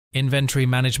Inventory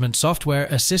management software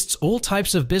assists all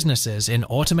types of businesses in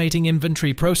automating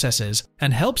inventory processes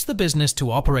and helps the business to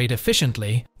operate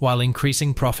efficiently while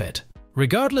increasing profit.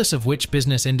 Regardless of which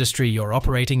business industry you're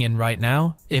operating in right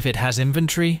now, if it has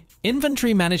inventory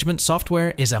management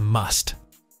software is a must.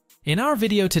 In our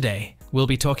video today, we'll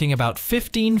be talking about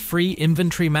 15 free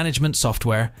inventory management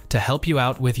software to help you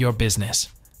out with your business.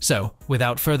 So,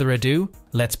 without further ado,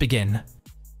 let's begin.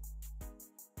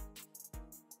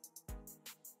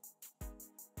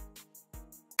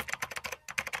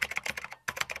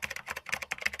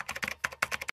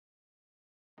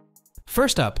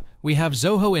 First up, we have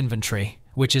ZOHO Inventory,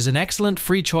 which is an excellent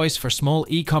free choice for small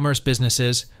e-commerce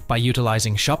businesses by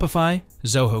utilizing Shopify,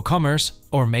 ZOHO Commerce,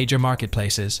 or major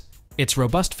marketplaces. Its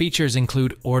robust features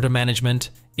include order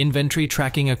management, inventory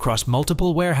tracking across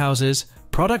multiple warehouses,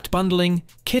 product bundling,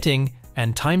 kitting,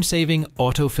 and time-saving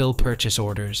autofill purchase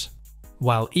orders.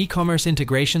 While e-commerce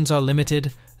integrations are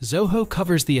limited, ZOHO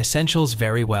covers the essentials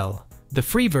very well. The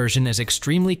free version is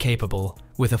extremely capable,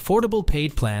 with affordable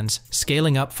paid plans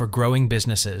scaling up for growing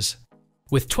businesses.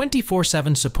 With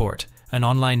 24/7 support, an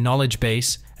online knowledge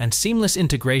base, and seamless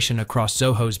integration across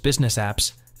ZOHO's business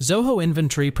apps, ZOHO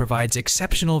Inventory provides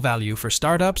exceptional value for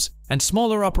startups and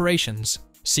smaller operations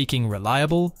seeking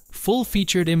reliable,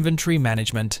 full-featured inventory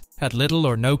management at little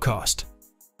or no cost.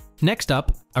 Next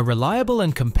up, a reliable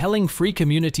and compelling free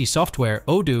community software,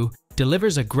 Odoo,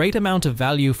 delivers a great amount of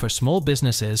value for small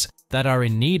businesses that are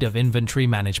in need of inventory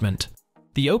management.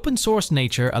 The open-source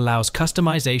nature allows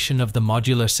customization of the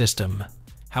modular system.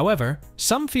 However,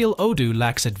 some feel Odoo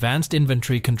lacks advanced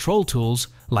inventory control tools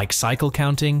like cycle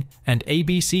counting and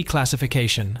ABC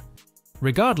classification.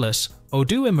 Regardless,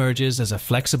 Odoo emerges as a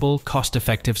flexible,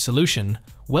 cost-effective solution,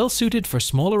 well-suited for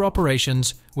smaller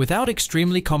operations without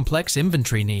extremely complex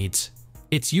inventory needs.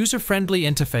 Its user-friendly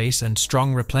interface and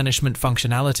strong replenishment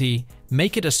functionality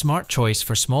make it a smart choice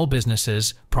for small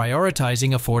businesses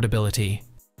prioritizing affordability.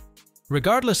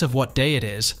 Regardless of what day it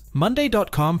is,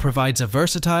 Monday.com provides a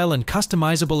versatile and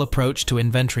customizable approach to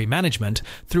inventory management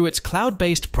through its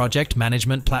cloud-based project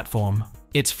management platform.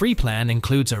 Its free plan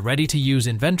includes a ready-to-use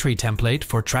inventory template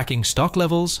for tracking stock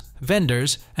levels,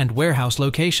 vendors, and warehouse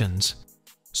locations.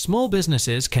 Small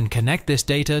businesses can connect this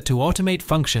data to automate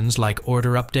functions like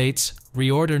order updates,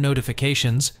 reorder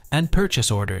notifications, and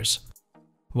purchase orders.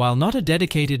 While not a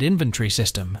dedicated inventory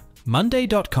system,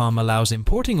 Monday.com allows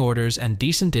importing orders and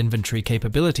decent inventory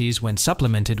capabilities when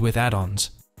supplemented with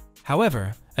add-ons.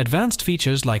 However, advanced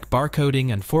features like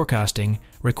barcoding and forecasting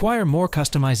require more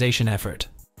customization effort.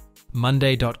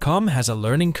 Monday.com has a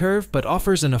learning curve but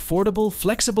offers an affordable,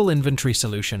 flexible inventory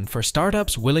solution for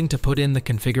startups willing to put in the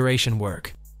configuration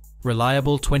work.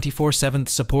 Reliable 24/7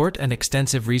 support and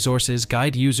extensive resources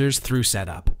guide users through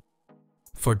setup.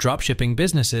 For dropshipping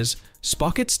businesses,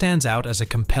 Spocket stands out as a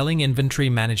compelling inventory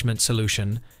management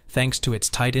solution thanks to its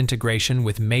tight integration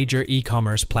with major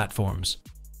e-commerce platforms.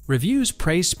 Reviews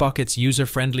praise Spocket's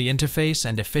user-friendly interface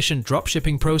and efficient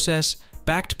dropshipping process,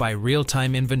 backed by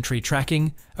real-time inventory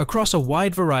tracking across a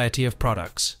wide variety of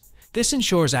products. This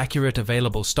ensures accurate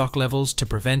available stock levels to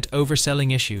prevent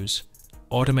overselling issues,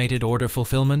 automated order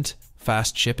fulfillment,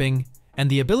 fast shipping,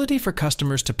 and the ability for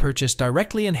customers to purchase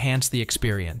directly enhance the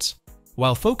experience.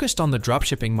 While focused on the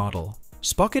dropshipping model,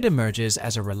 Spocket emerges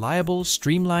as a reliable,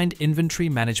 streamlined inventory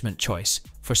management choice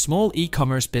for small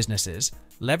e-commerce businesses,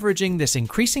 leveraging this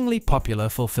increasingly popular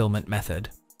fulfillment method.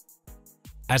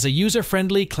 As a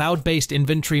user-friendly, cloud-based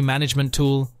inventory management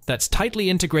tool that's tightly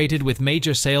integrated with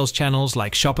major sales channels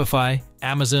like Shopify,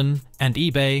 Amazon, and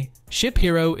eBay,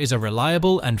 ShipHero is a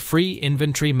reliable and free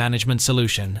inventory management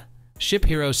solution.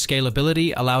 ShipHero's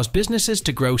scalability allows businesses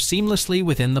to grow seamlessly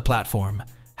within the platform.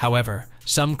 However,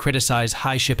 some criticize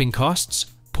high shipping costs,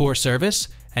 poor service,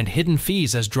 and hidden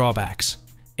fees as drawbacks.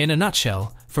 In a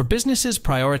nutshell, for businesses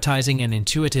prioritizing an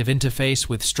intuitive interface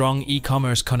with strong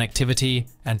e-commerce connectivity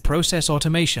and process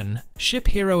automation,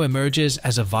 ShipHero emerges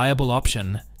as a viable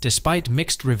option, despite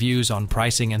mixed reviews on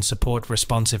pricing and support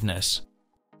responsiveness.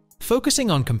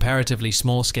 Focusing on comparatively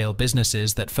small-scale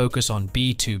businesses that focus on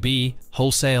B2B,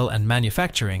 wholesale, and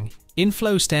manufacturing,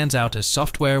 InFlow stands out as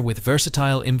software with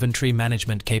versatile inventory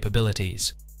management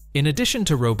capabilities. In addition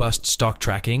to robust stock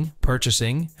tracking,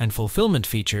 purchasing, and fulfillment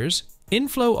features,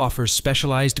 InFlow offers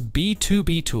specialized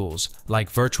B2B tools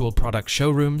like virtual product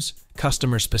showrooms,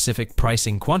 customer-specific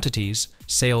pricing quantities,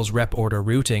 sales rep order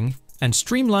routing, and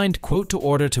streamlined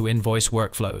quote-to-order-to-invoice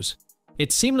workflows.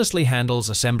 It seamlessly handles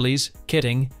assemblies,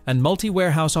 kitting, and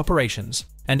multi-warehouse operations,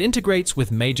 and integrates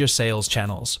with major sales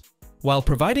channels. While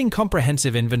providing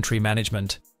comprehensive inventory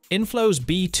management, InFlow's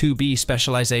B2B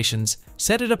specializations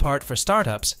set it apart for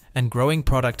startups and growing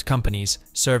product companies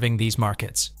serving these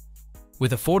markets.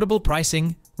 With affordable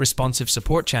pricing, responsive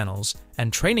support channels,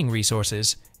 and training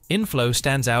resources, InFlow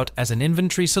stands out as an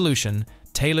inventory solution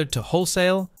tailored to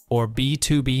wholesale or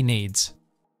B2B needs.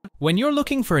 When you're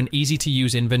looking for an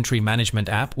easy-to-use inventory management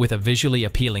app with a visually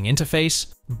appealing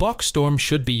interface, Boxstorm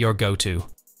should be your go-to.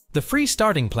 The free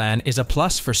starting plan is a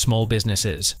plus for small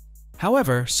businesses.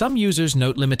 However, some users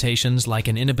note limitations like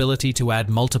an inability to add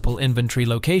multiple inventory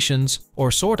locations or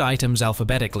sort items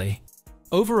alphabetically.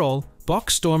 Overall,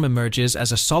 Boxstorm emerges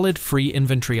as a solid free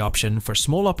inventory option for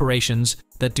small operations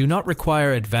that do not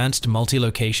require advanced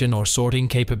multi-location or sorting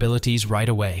capabilities right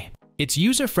away. Its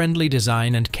user-friendly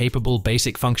design and capable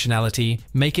basic functionality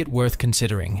make it worth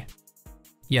considering.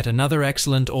 Yet another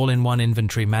excellent all-in-one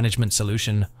inventory management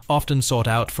solution, often sought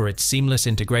out for its seamless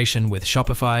integration with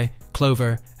Shopify,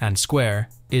 Clover, and Square,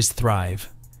 is Thrive.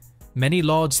 Many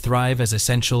lauds Thrive as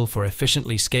essential for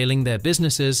efficiently scaling their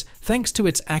businesses thanks to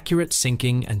its accurate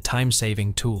syncing and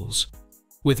time-saving tools.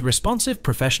 With responsive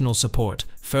professional support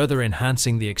further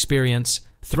enhancing the experience,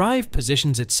 Thrive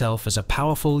positions itself as a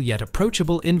powerful yet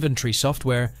approachable inventory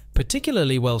software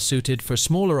particularly well suited for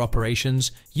smaller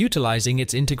operations utilizing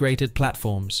its integrated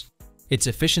platforms. Its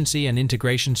efficiency and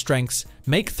integration strengths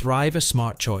make Thrive a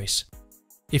smart choice.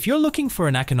 If you're looking for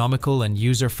an economical and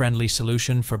user-friendly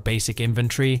solution for basic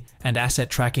inventory and asset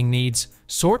tracking needs,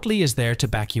 Sortly is there to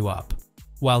back you up.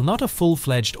 While not a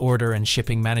full-fledged order and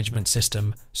shipping management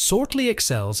system, Sortly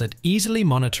excels at easily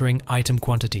monitoring item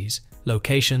quantities,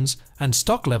 locations, and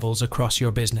stock levels across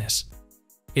your business.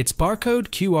 Its barcode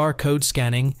QR code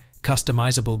scanning,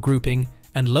 customizable grouping,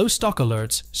 and low stock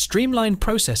alerts streamline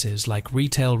processes like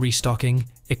retail restocking,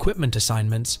 equipment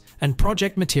assignments, and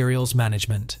project materials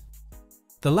management.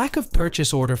 The lack of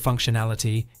purchase order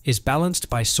functionality is balanced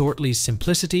by Sortly's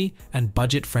simplicity and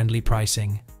budget-friendly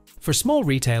pricing. For small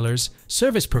retailers,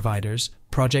 service providers,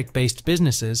 project-based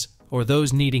businesses, or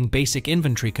those needing basic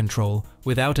inventory control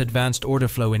without advanced order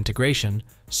flow integration,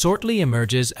 Sortly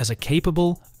emerges as a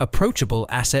capable, approachable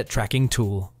asset tracking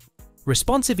tool.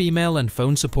 Responsive email and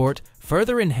phone support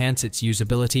further enhance its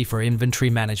usability for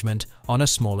inventory management on a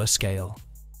smaller scale.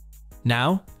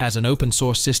 Now, as an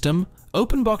open-source system,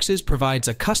 OpenBoxes provides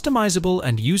a customizable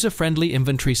and user-friendly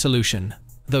inventory solution,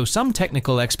 though some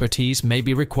technical expertise may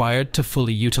be required to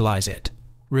fully utilize it.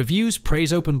 Reviews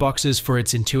praise OpenBoxes for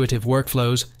its intuitive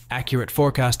workflows, accurate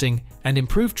forecasting, and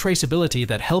improved traceability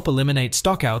that help eliminate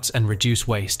stockouts and reduce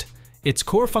waste. Its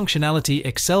core functionality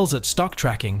excels at stock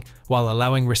tracking while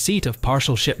allowing receipt of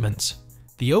partial shipments.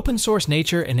 The open-source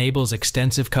nature enables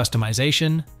extensive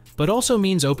customization, but also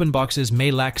means OpenBoxes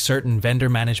may lack certain vendor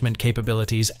management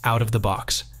capabilities out of the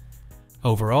box.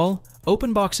 Overall,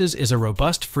 OpenBoxes is a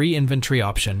robust free inventory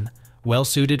option, well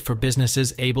suited for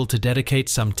businesses able to dedicate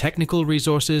some technical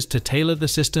resources to tailor the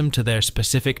system to their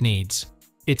specific needs.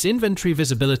 Its inventory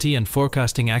visibility and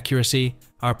forecasting accuracy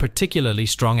are particularly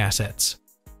strong assets.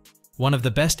 One of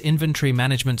the best inventory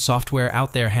management software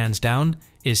out there hands down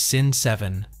is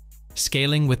Sin7.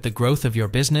 Scaling with the growth of your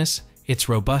business, its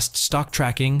robust stock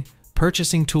tracking,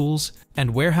 purchasing tools,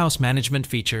 and warehouse management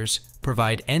features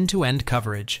provide end-to-end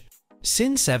coverage.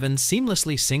 Sin7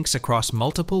 seamlessly syncs across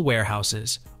multiple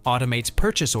warehouses, automates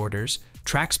purchase orders,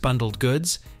 tracks bundled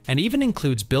goods, and even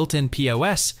includes built-in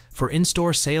POS for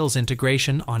in-store sales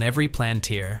integration on every plan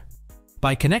tier.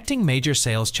 By connecting major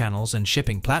sales channels and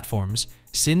shipping platforms,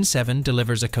 Sin7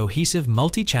 delivers a cohesive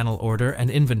multi-channel order and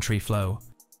inventory flow.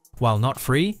 While not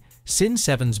free,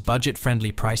 Sin7's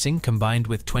budget-friendly pricing combined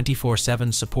with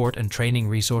 24/7 support and training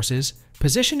resources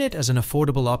position it as an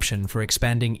affordable option for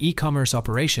expanding e-commerce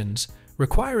operations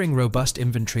requiring robust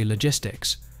inventory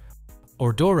logistics.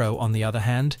 Ordoro, on the other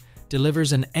hand,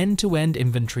 delivers an end-to-end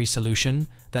inventory solution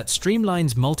that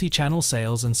streamlines multi-channel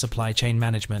sales and supply chain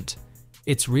management.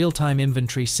 Its real-time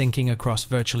inventory syncing across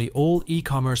virtually all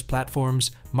e-commerce platforms,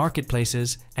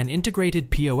 marketplaces, and integrated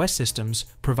POS systems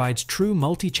provides true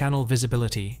multi-channel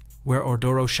visibility. Where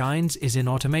Ordoro shines is in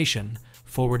automation,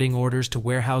 forwarding orders to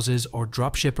warehouses or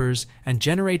dropshippers and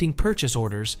generating purchase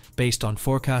orders based on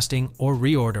forecasting or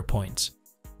reorder points.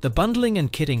 The bundling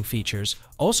and kitting features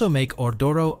also make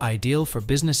Ordoro ideal for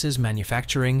businesses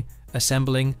manufacturing,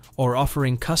 assembling, or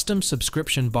offering custom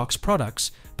subscription box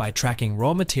products by tracking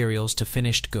raw materials to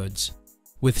finished goods.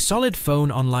 With solid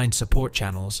phone online support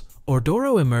channels,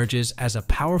 Ordoro emerges as a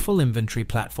powerful inventory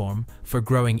platform for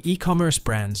growing e-commerce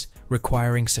brands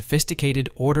requiring sophisticated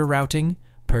order routing,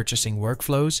 purchasing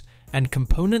workflows, and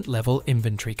component-level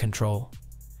inventory control.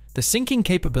 The syncing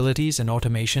capabilities and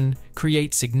automation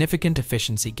create significant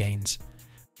efficiency gains.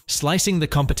 Slicing the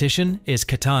competition is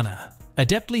Katana,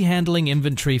 adeptly handling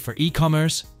inventory for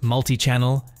e-commerce,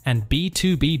 multi-channel, and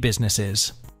B2B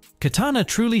businesses. Katana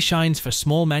truly shines for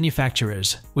small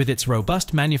manufacturers with its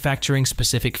robust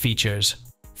manufacturing-specific features.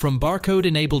 From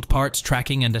barcode-enabled parts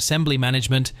tracking and assembly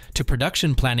management to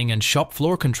production planning and shop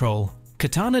floor control,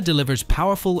 Katana delivers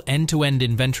powerful end-to-end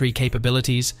inventory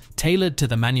capabilities tailored to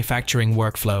the manufacturing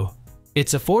workflow.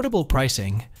 Its affordable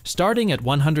pricing, starting at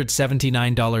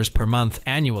 $179 per month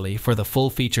annually for the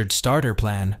full-featured starter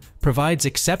plan, provides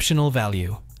exceptional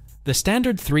value. The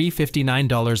standard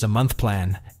 $359 a month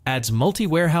plan adds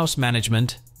multi-warehouse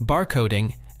management,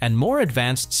 barcoding, and more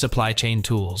advanced supply chain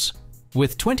tools.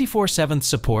 With 24/7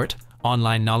 support,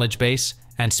 online knowledge base,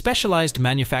 and specialized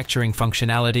manufacturing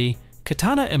functionality,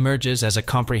 Katana emerges as a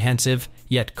comprehensive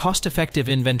yet cost-effective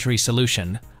inventory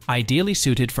solution ideally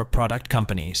suited for product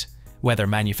companies, whether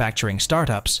manufacturing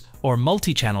startups or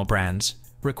multi-channel brands,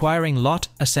 requiring lot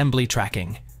assembly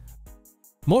tracking.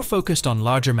 More focused on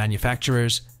larger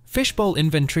manufacturers, Fishbowl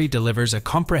Inventory delivers a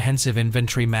comprehensive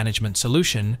inventory management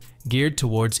solution geared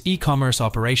towards e-commerce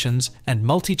operations and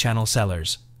multi-channel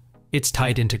sellers. Its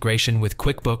tight integration with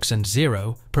QuickBooks and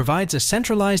Xero provides a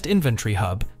centralized inventory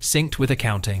hub synced with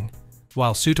accounting.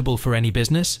 While suitable for any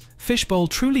business, Fishbowl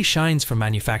truly shines for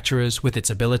manufacturers with its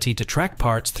ability to track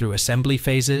parts through assembly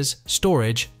phases,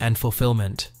 storage, and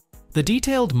fulfillment. The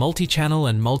detailed multi-channel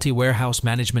and multi-warehouse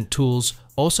management tools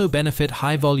also benefit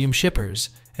high-volume shippers,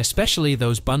 especially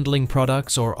those bundling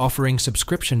products or offering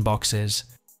subscription boxes.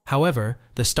 However,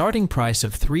 the starting price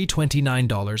of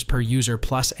 $329 per user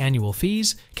plus annual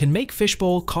fees can make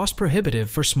Fishbowl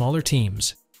cost-prohibitive for smaller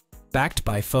teams. Backed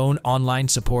by phone online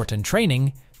support and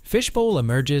training, Fishbowl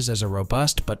emerges as a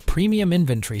robust but premium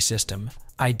inventory system,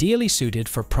 ideally suited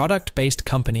for product-based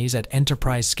companies at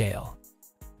enterprise scale.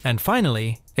 And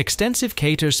finally, Extensiv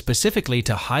caters specifically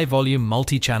to high-volume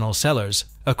multi-channel sellers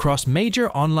across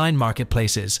major online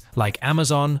marketplaces like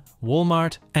Amazon,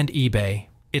 Walmart, and eBay.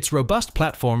 Its robust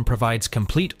platform provides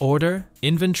complete order,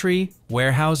 inventory,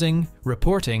 warehousing,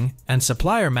 reporting, and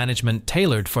supplier management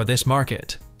tailored for this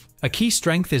market. A key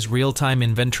strength is real-time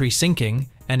inventory syncing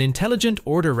and intelligent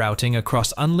order routing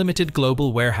across unlimited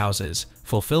global warehouses,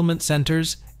 fulfillment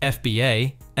centers,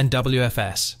 FBA, and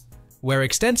WFS. Where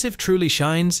Extensiv truly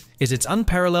shines is its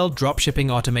unparalleled dropshipping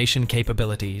automation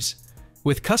capabilities.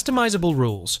 With customizable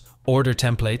rules, order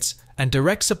templates, and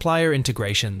direct supplier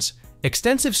integrations,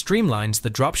 Extensiv streamlines the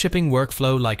dropshipping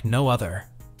workflow like no other.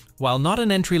 While not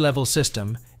an entry-level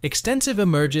system, Extensiv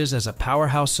emerges as a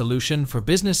powerhouse solution for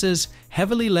businesses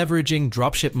heavily leveraging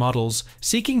dropship models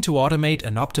seeking to automate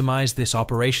and optimize this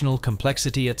operational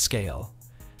complexity at scale.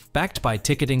 Backed by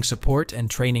ticketing support and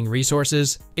training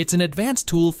resources, it's an advanced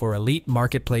tool for elite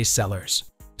marketplace sellers.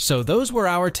 So those were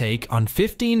our take on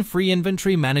 15 free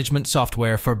inventory management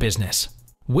software for business.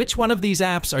 Which one of these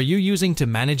apps are you using to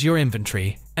manage your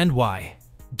inventory, and why?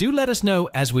 Do let us know,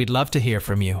 as we'd love to hear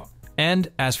from you. And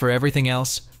as for everything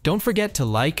else, don't forget to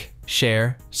like,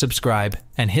 share, subscribe,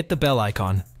 and hit the bell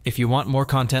icon if you want more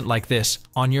content like this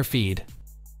on your feed.